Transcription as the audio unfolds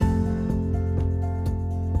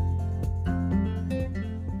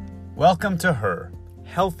Welcome to Her,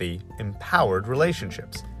 Healthy, Empowered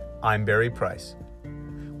Relationships. I'm Barry Price.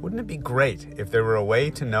 Wouldn't it be great if there were a way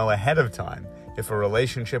to know ahead of time if a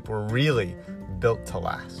relationship were really built to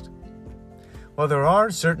last? Well, there are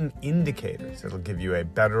certain indicators that'll give you a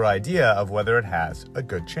better idea of whether it has a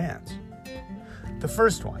good chance. The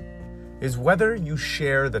first one is whether you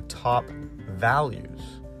share the top values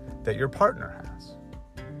that your partner has.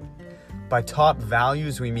 By top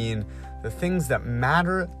values, we mean the things that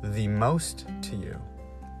matter the most to you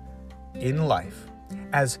in life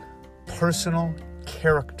as personal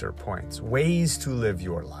character points, ways to live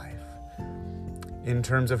your life in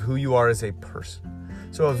terms of who you are as a person.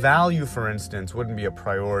 So a value, for instance, wouldn't be a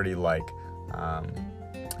priority like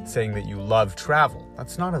saying that you love travel.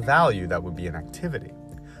 That's not a value, that would be an activity.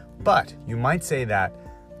 But you might say that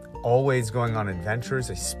always going on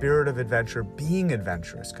adventures, a spirit of adventure, being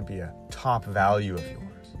adventurous could be a top value of yours.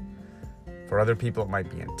 For other people, it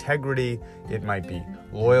might be integrity, it might be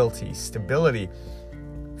loyalty, stability.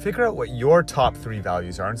 Figure out what your top 3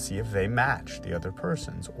 values are and see if they match the other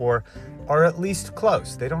person's or are at least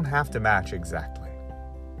close. They don't have to match exactly.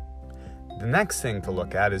 The next thing to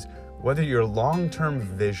look at is whether your long-term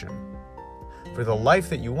vision for the life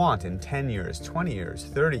that you want in 10 years, 20 years,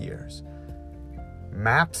 30 years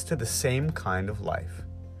maps to the same kind of life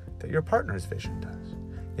that your partner's vision does.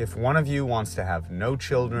 If one of you wants to have no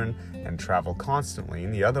children and travel constantly,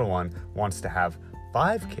 and the other one wants to have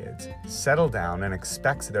 5 kids, settle down, and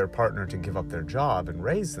expects their partner to give up their job and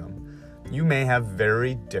raise them, you may have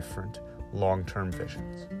very different long-term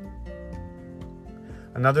visions.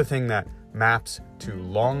 Another thing that maps to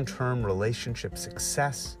long-term relationship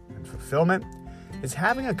success and fulfillment is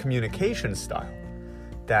having a communication style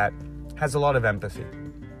that has a lot of empathy.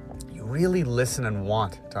 You really listen and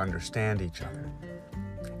want to understand each other.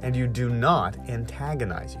 And you do not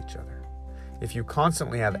antagonize each other. If you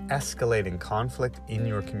constantly have escalating conflict in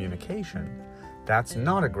your communication, that's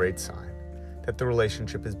not a great sign that the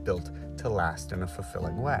relationship is built to last in a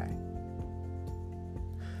fulfilling way.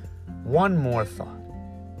 One more thought.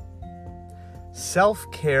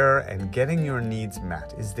 Self-care and getting your needs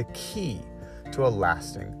met is the key to a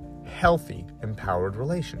lasting, healthy, empowered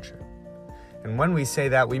relationship. And when we say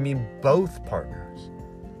that, we mean both partners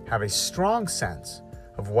have a strong sense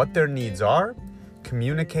of what their needs are,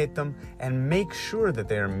 communicate them, and make sure that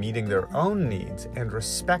they are meeting their own needs and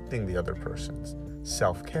respecting the other person's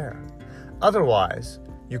self-care. Otherwise,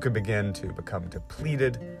 you could begin to become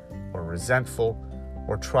depleted or resentful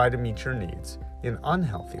or try to meet your needs in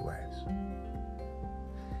unhealthy ways.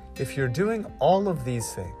 If you're doing all of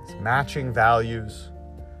these things, matching values,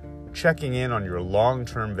 checking in on your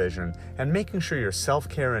long-term vision, and making sure your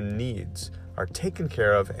self-care and needs are taken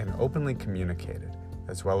care of and openly communicated,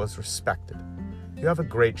 as well as respected, you have a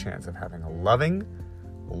great chance of having a loving,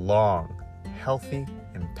 long, healthy,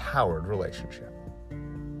 empowered relationship.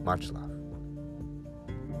 Much love.